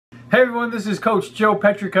Hey everyone, this is Coach Joe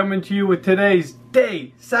Petri coming to you with today's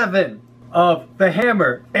Day 7 of the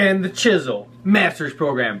Hammer and the Chisel Masters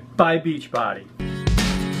Program by Beachbody.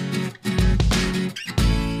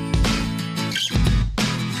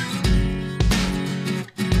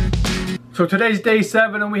 So today's Day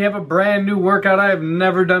 7 and we have a brand new workout I have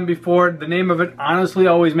never done before. The name of it honestly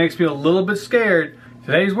always makes me a little bit scared.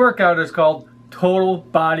 Today's workout is called Total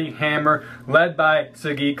Body Hammer, led by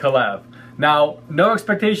Sagi Kalev. Now, no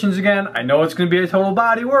expectations again. I know it's going to be a total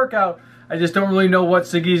body workout. I just don't really know what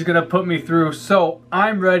Sagi's going to put me through. So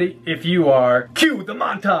I'm ready if you are. Cue the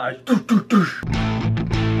montage.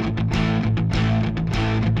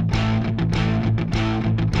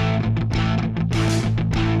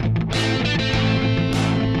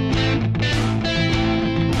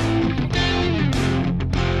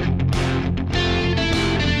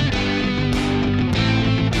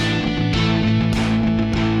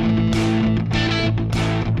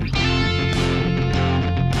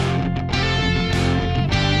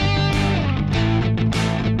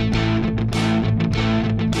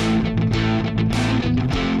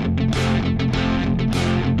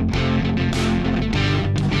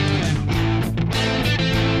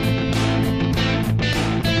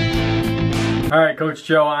 Alright, Coach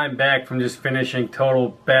Joe, I'm back from just finishing Total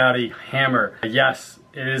Body Hammer. Yes,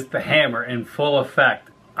 it is the hammer in full effect.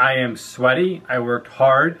 I am sweaty, I worked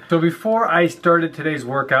hard. So before I started today's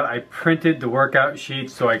workout, I printed the workout sheet,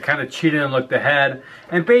 so I kind of cheated and looked ahead.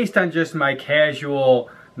 And based on just my casual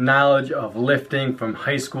knowledge of lifting from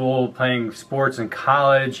high school, playing sports in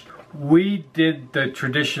college, we did the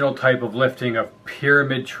traditional type of lifting of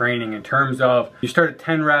pyramid training in terms of you start at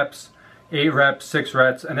 10 reps, 8 reps, 6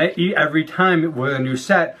 reps, and every time with a new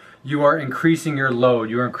set, you are increasing your load.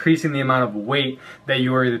 You are increasing the amount of weight that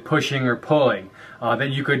you are either pushing or pulling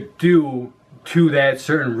that you could do to that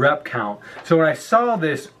certain rep count. So when I saw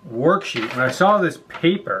this worksheet, when I saw this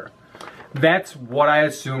paper, that's what I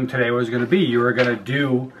assumed today was going to be. You were going to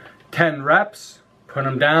do 10 reps, put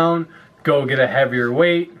them down, go get a heavier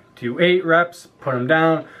weight, do 8 reps, put them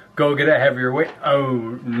down, go get a heavier weight.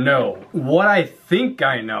 Oh no. What I think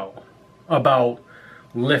I know about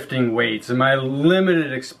lifting weights and my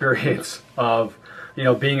limited experience of,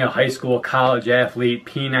 being a high school, college athlete,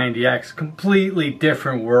 P90X, completely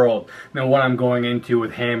different world than what I'm going into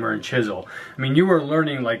with hammer and chisel. I mean, you were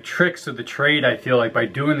learning like tricks of the trade, I feel like, by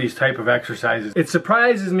doing these type of exercises. It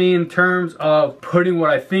surprises me in terms of putting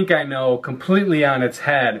what I think I know completely on its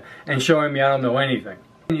head and showing me I don't know anything.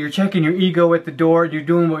 You're checking your ego at the door. You're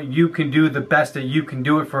doing what you can do, the best that you can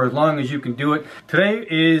do it for as long as you can do it. Today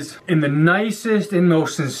is, in the nicest and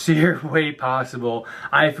most sincere way possible,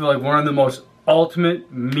 I feel like one of the most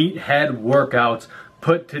ultimate meathead workouts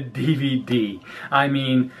put to DVD. I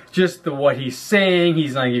mean, just what he's saying.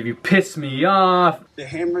 He's like, if you piss me off, the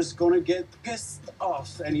hammer's gonna get pissed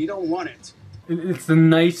off and you don't want it. It's the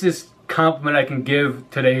nicest compliment I can give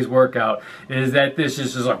today's workout, is that this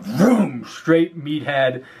is just like vroom, straight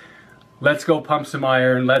meathead. Let's go pump some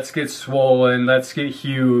iron, let's get swollen, let's get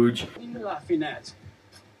huge. What are you laughing at?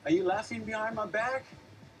 Are you laughing behind my back?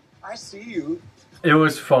 I see you. It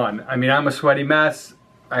was fun. I mean, I'm a sweaty mess.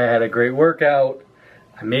 I had a great workout.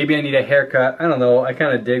 Maybe I need a haircut. I don't know. I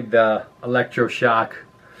kind of dig the electroshock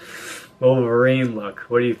Wolverine look.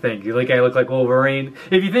 What do you think? You think I look like Wolverine?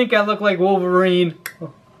 If you think I look like Wolverine,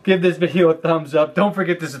 give this video a thumbs up. Don't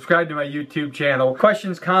forget to subscribe to my YouTube channel.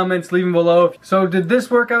 Questions, comments, leave them below. So did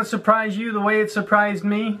this workout surprise you the way it surprised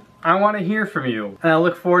me? I want to hear from you. And I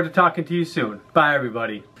look forward to talking to you soon. Bye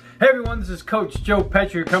everybody. Hey everyone, this is Coach Joe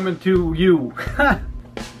Petri coming to you.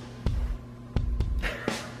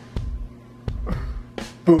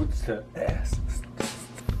 Boots to ass.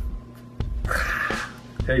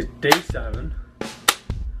 Today's Day 7.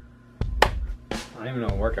 I don't even know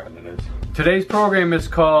what workout it is. Today's program is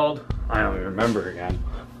called, I don't even remember again,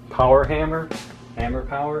 Power Hammer? Hammer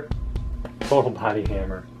Power? Total Body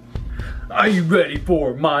Hammer. Are you ready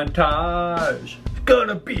for a montage? It's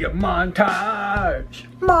gonna be a montage!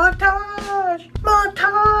 Montage!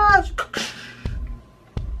 Montage!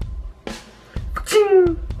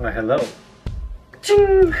 Why, hello.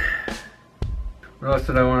 Ching! What else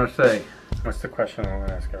did I want to say? What's the question I want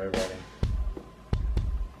to ask everybody?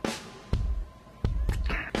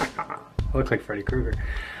 I look like Freddy Krueger.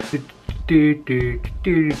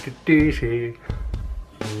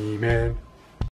 He-Man.